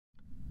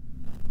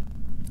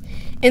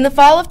In the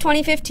fall of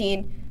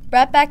 2015,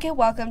 Brett Beckett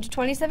welcomed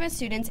 27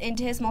 students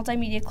into his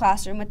multimedia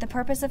classroom with the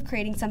purpose of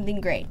creating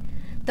something great.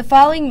 The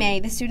following May,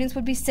 the students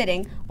would be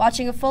sitting,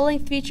 watching a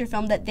full-length feature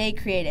film that they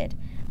created.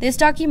 This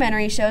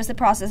documentary shows the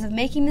process of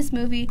making this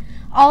movie,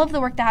 all of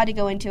the work that had to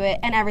go into it,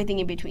 and everything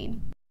in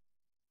between.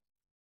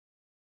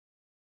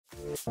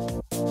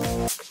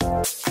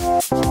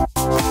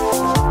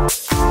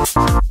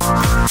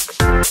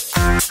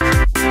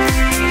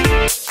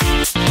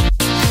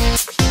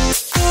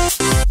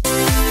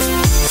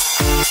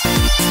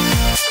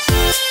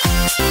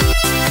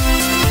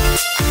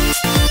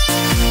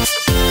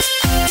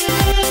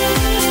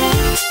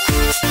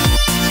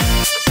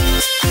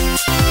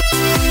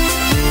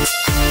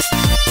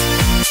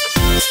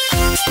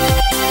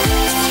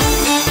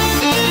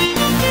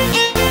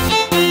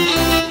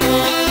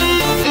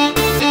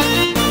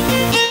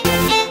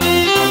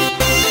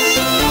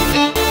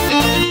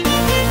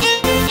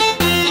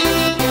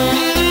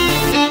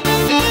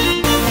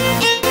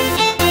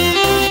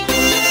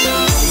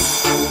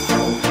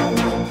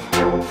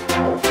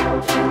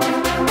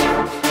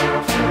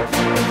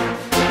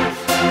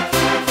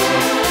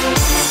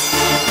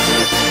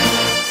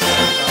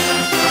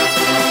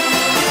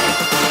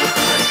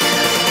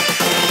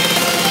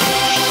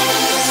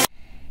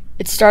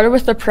 It started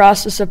with the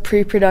process of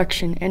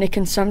pre-production, and it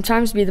can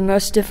sometimes be the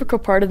most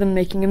difficult part of the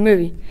making a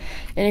movie.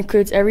 It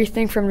includes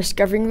everything from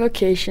discovering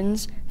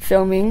locations,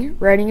 filming,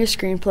 writing a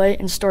screenplay,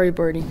 and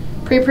storyboarding.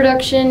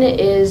 Pre-production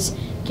is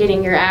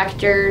getting your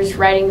actors,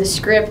 writing the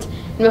script,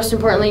 and most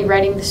importantly,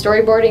 writing the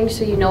storyboarding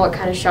so you know what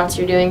kind of shots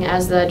you're doing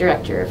as the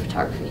director of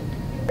photography.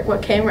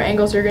 What camera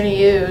angles you're going to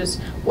use,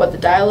 what the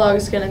dialogue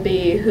is going to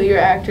be, who your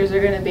actors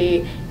are going to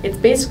be. It's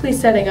basically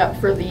setting up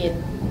for the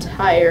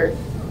entire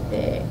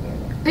thing.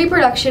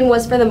 Pre-production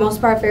was for the most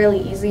part fairly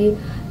easy,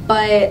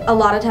 but a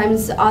lot of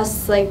times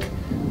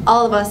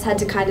all of us had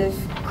to kind of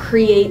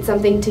create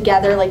something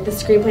together, like the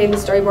screenplay and the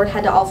storyboard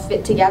had to all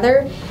fit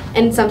together,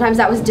 and sometimes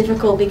that was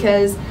difficult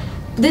because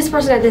this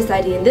person had this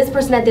idea and this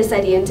person had this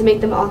idea, and to make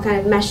them all kind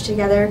of mesh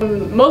together.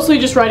 Mostly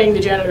just writing the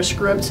janitor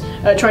script,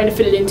 trying to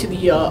fit it into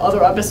the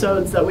other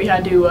episodes that we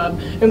had to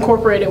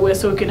incorporate it with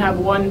so we can have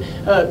one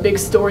big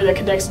story that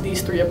connects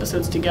these 3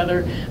 episodes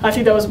together. I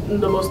think that was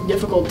the most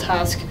difficult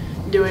task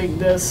doing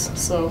this,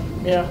 so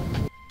yeah.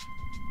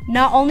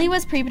 Not only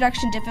was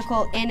pre-production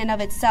difficult in and of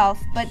itself,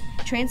 but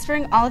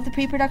transferring all of the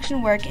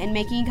pre-production work and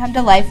making it come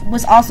to life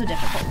was also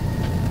difficult.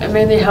 It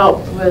mainly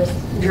helped with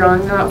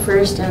drawing it out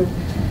first, and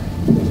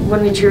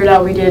when we drew it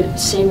out, we did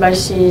scene by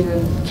scene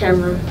and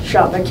camera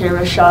shot by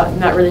camera shot,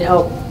 and that really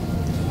helped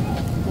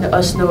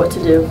us know what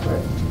to do for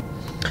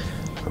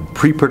it.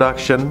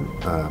 Pre-production,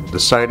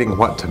 deciding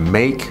what to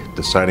make,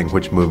 deciding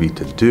which movie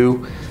to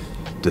do,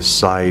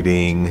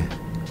 deciding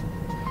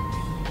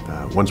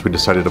once we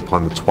decided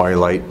upon the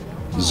Twilight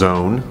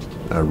Zone,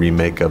 a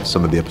remake of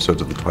some of the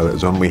episodes of the Twilight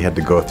Zone, we had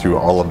to go through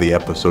all of the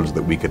episodes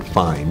that we could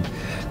find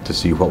to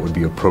see what would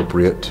be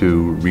appropriate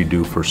to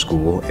redo for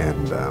school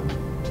and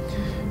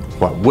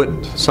what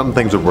wouldn't. Some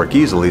things would work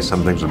easily,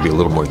 some things would be a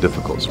little more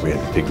difficult, so we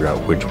had to figure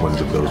out which ones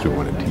of those we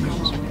wanted to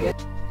use.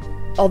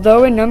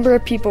 Although a number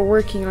of people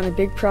working on a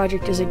big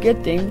project is a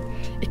good thing,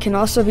 it can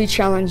also be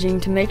challenging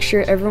to make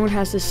sure everyone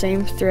has the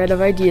same thread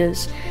of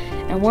ideas,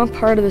 and one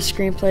part of the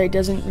screenplay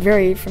doesn't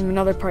vary from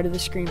another part of the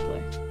screenplay.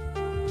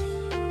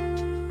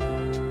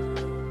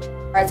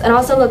 And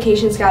also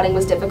location scouting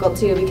was difficult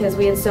too because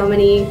we had so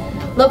many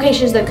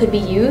locations that could be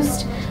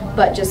used,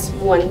 but just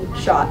one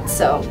shot,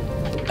 so.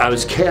 I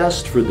was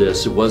cast for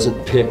this, it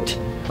wasn't picked.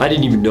 I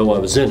didn't even know I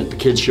was in it. The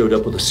kids showed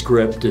up with a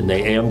script and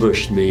they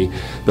ambushed me.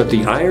 But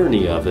the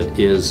irony of it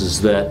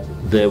is that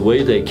the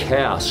way they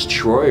cast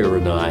Schroyer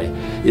and I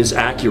is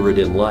accurate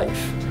in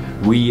life.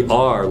 We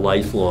are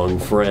lifelong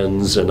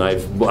friends, and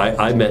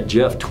I met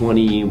Jeff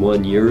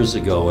 21 years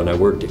ago, and I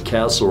worked at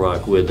Castle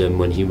Rock with him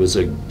when he was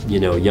a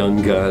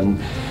young gun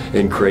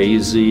and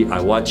crazy. I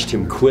watched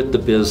him quit the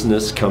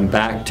business, come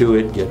back to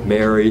it, get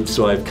married,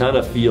 so I kind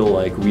of feel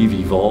like we've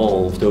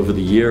evolved over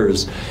the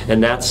years,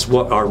 and that's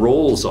what our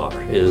roles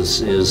are,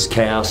 is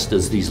cast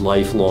as these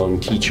lifelong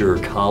teacher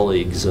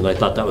colleagues, and I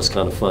thought that was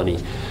kind of funny.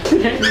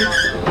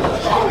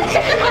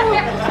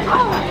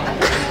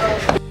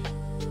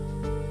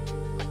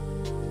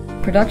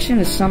 Production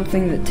is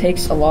something that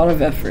takes a lot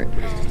of effort.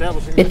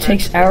 It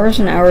takes hours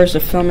and hours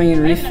of filming and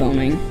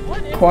refilming,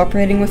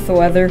 cooperating with the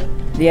weather,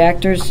 the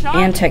actors,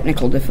 and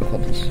technical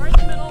difficulties.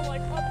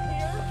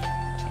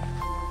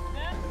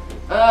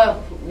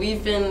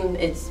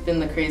 It's been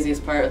the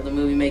craziest part of the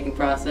movie making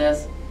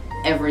process.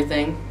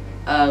 Everything.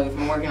 We've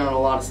been working on a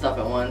lot of stuff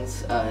at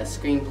once.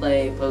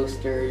 Screenplay,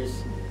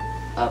 posters,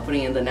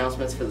 putting in the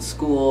announcements for the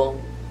school.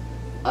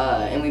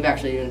 And we've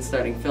actually been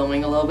starting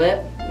filming a little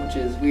bit, which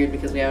is weird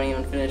because we haven't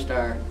even finished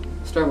our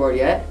storyboard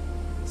yet,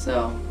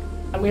 so.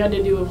 And we had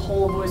to do a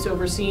whole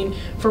voiceover scene,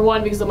 for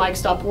one because the mic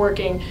stopped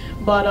working,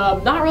 but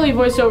not really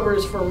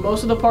voiceovers for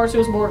most of the parts. It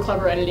was more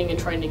clever editing and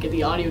trying to get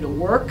the audio to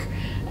work,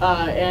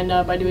 and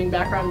by doing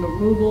background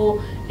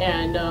removal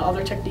and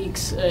other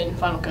techniques in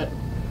Final Cut.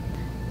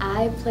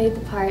 I played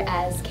the part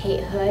as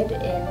Kate Hood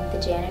in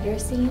the janitor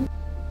scene.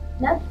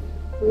 That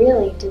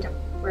really didn't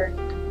work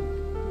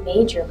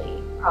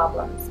majorly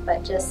problems,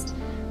 but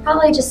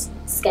probably just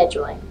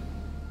scheduling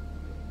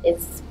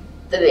is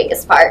the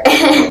biggest part.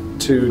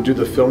 To do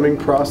the filming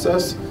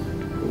process,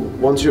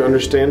 once you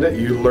understand it,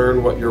 you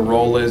learn what your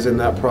role is in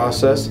that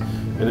process,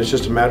 and it's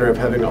just a matter of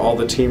having all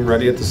the team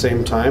ready at the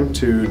same time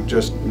to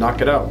just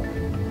knock it out.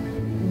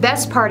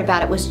 Best part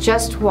about it was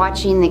just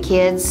watching the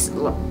kids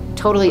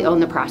totally own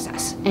the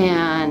process.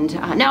 And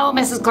no,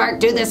 Mrs.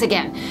 Clark, do this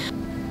again.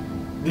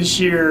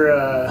 This year,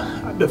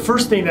 the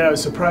first thing that I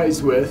was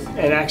surprised with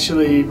and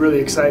actually really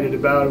excited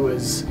about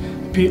was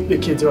the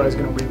kids who I was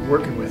going to be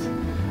working with.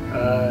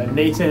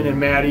 Nathan and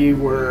Maddie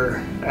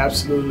were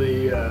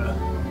absolutely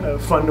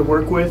fun to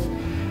work with,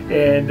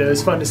 and it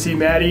was fun to see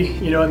Maddie,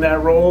 you know, in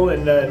that role,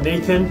 and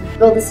Nathan.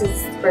 Well, this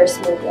is the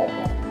first movie I've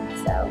been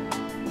in,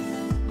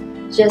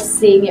 so just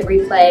seeing it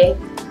replay,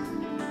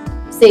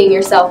 seeing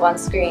yourself on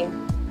screen,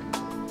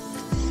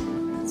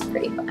 it's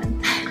pretty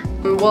fun.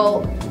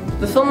 Well,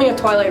 the filming of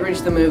Twilight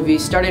Ridge The Movie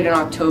started in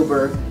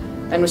October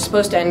and was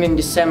supposed to end in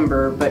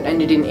December, but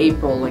ended in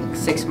April, like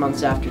 6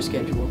 months after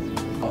schedule.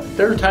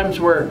 There are times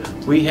where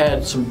we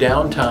had some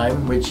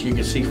downtime, which you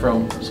can see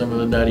from some of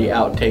the nutty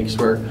outtakes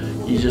where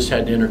you just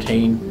had to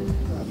entertain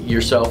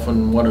yourself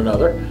and one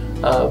another.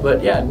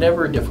 But yeah,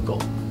 never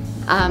difficult.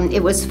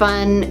 It was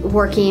fun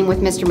working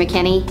with Mr.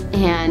 McKinney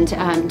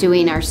and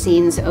doing our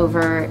scenes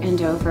over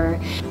and over.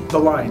 The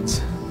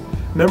lines.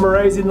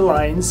 Memorizing the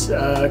lines,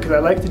 because I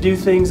like to do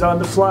things on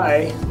the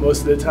fly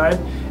most of the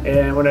time,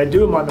 and when I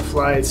do them on the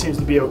fly it seems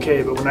to be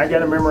okay, but when I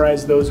gotta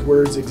memorize those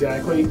words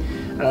exactly,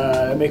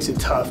 it makes it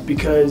tough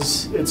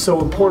because it's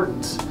so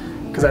important,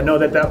 because I know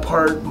that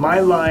part, my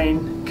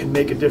line, can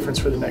make a difference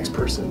for the next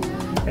person,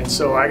 and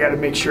so I gotta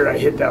make sure I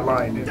hit that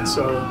line, and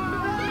so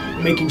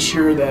making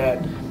sure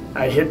that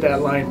I hit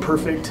that line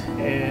perfect,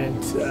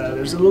 and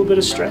there's a little bit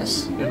of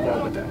stress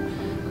involved with that.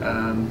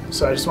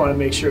 So I just want to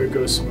make sure it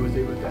goes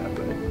smoothly with that,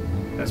 but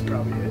that's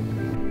probably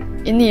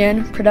it. In the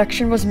end,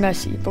 production was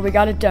messy, but we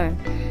got it done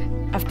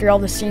after all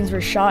the scenes were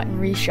shot and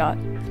reshot.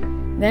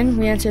 Then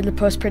we entered the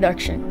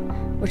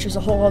post-production, which was a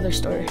whole other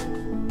story.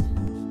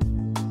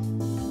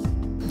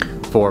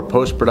 For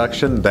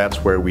post-production,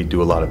 that's where we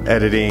do a lot of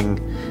editing,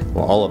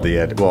 well, a lot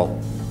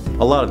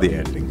of the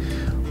editing.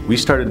 We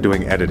started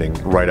doing editing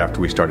right after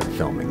we started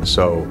filming,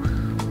 so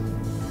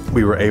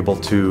we were able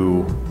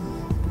to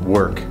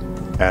work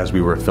as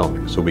we were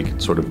filming, so we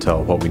could sort of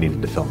tell what we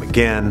needed to film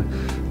again,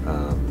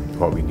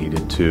 what we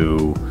needed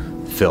to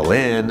fill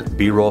in,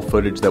 B-roll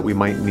footage that we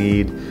might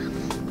need,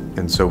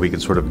 and so we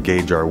could sort of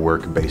gauge our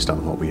work based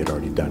on what we had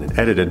already done and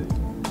edited.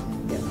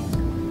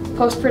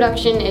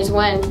 Post-production is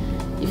when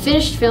you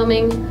finished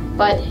filming,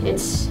 but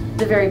it's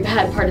the very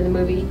bad part of the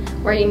movie,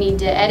 where you need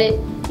to edit,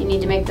 you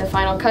need to make the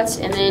final cuts,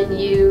 and then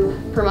you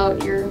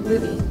promote your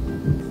movie.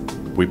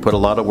 We put a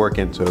lot of work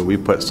into it. We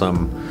put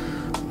some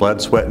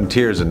blood, sweat, and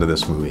tears into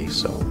this movie,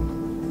 so.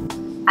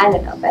 I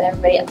don't know about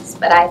everybody else,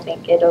 but I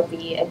think it'll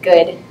be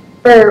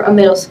for a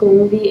middle school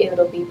movie,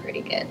 it'll be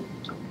pretty good.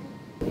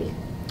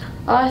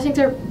 I think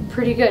they're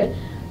pretty good.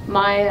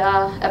 My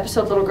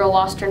episode Little Girl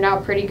Lost turned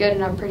out pretty good,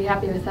 and I'm pretty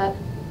happy with that.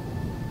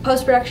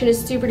 Post-production is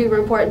super duper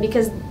important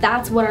because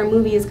that's what our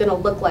movie is going to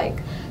look like.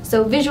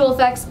 So visual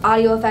effects,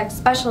 audio effects,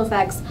 special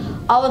effects,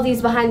 all of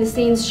these behind the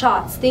scenes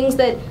shots, things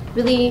that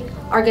really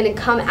are going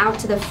to come out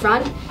to the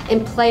front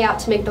and play out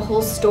to make the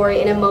whole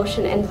story and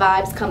emotion and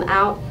vibes come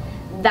out.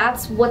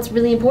 That's what's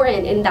really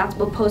important, and that's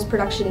what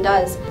post-production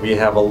does. We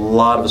have a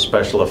lot of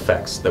special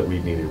effects that we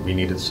needed. We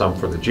needed some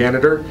for the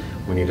janitor,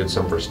 we needed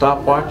some for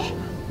stopwatch,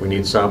 we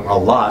need a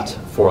lot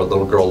for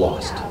Little Girl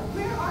Lost.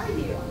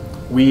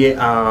 We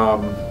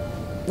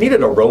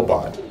needed a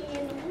robot.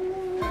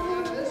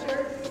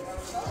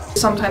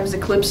 Sometimes the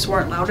clips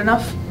weren't loud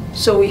enough,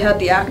 so we had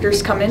the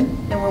actors come in,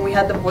 and when we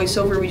had the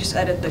voiceover, we just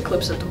edit the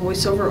clips of the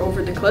voiceover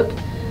over the clip,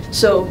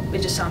 so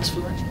it just sounds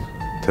fluent.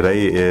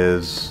 Today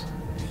is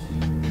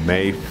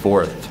May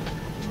 4th,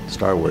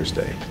 Star Wars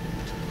Day,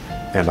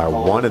 and I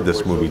wanted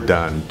this movie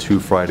done 2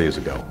 Fridays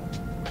ago.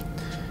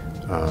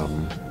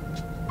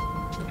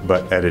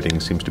 But editing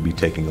seems to be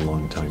taking a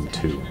long time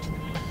too.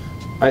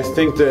 I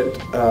think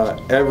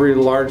that every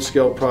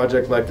large-scale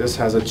project like this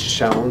has its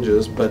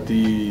challenges, but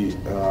the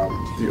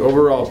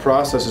overall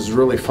process is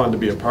really fun to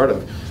be a part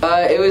of.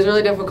 It was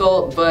really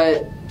difficult,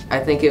 but I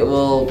think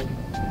it'll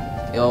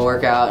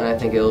work out, and I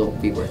think it'll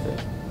be worth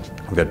it.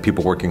 We've had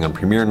people working on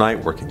premiere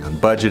night, working on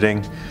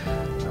budgeting,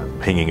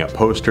 hanging up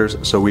posters,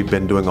 so we've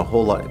been doing a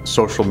whole lot,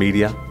 social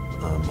media,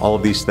 all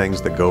of these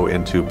things that go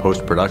into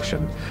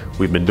post-production.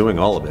 We've been doing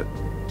all of it.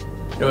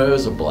 You know, it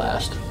was a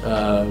blast,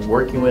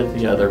 working with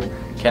the other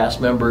cast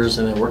members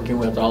and then working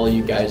with all of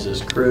you guys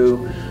as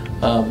crew.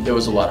 It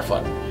was a lot of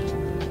fun.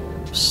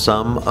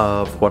 Some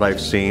of what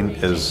I've seen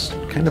is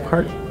kind of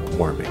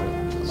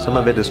heartwarming. Some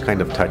of it is kind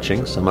of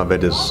touching, some of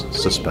it is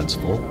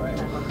suspenseful.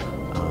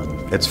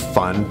 It's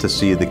fun to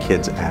see the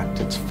kids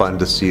act, it's fun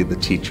to see the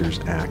teachers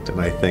act,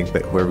 and I think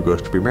that whoever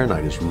goes to premiere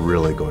night is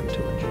really going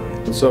to enjoy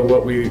it. And so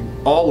what we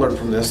all learn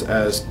from this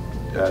as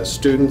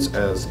students,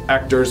 as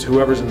actors,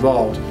 whoever's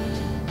involved,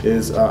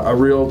 is a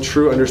real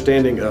true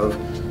understanding of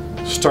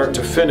start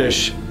to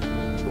finish,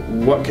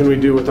 what can we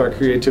do with our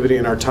creativity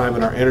and our time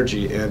and our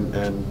energy, and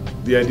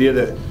the idea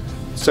that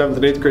 7th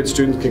and 8th grade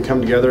students can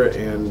come together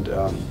and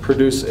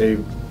produce a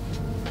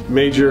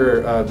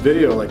major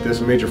video like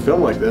this, a major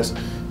film like this,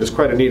 is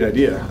quite a neat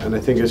idea, and I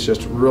think it's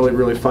just really,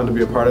 really fun to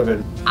be a part of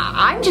it.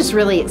 I'm just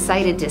really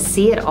excited to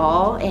see it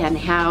all and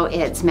how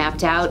it's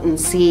mapped out, and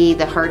see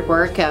the hard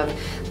work of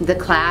the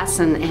class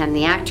and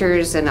the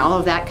actors and all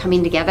of that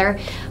coming together.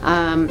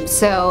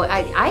 So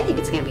I think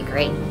it's going to be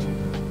great.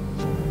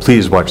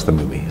 Please watch the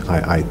movie.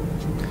 I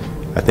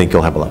think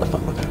you'll have a lot of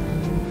fun with it.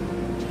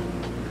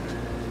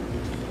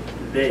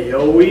 They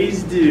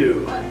always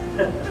do.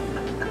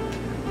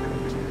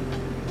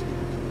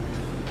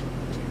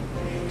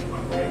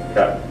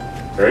 Cut.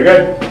 Very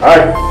good. All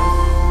right.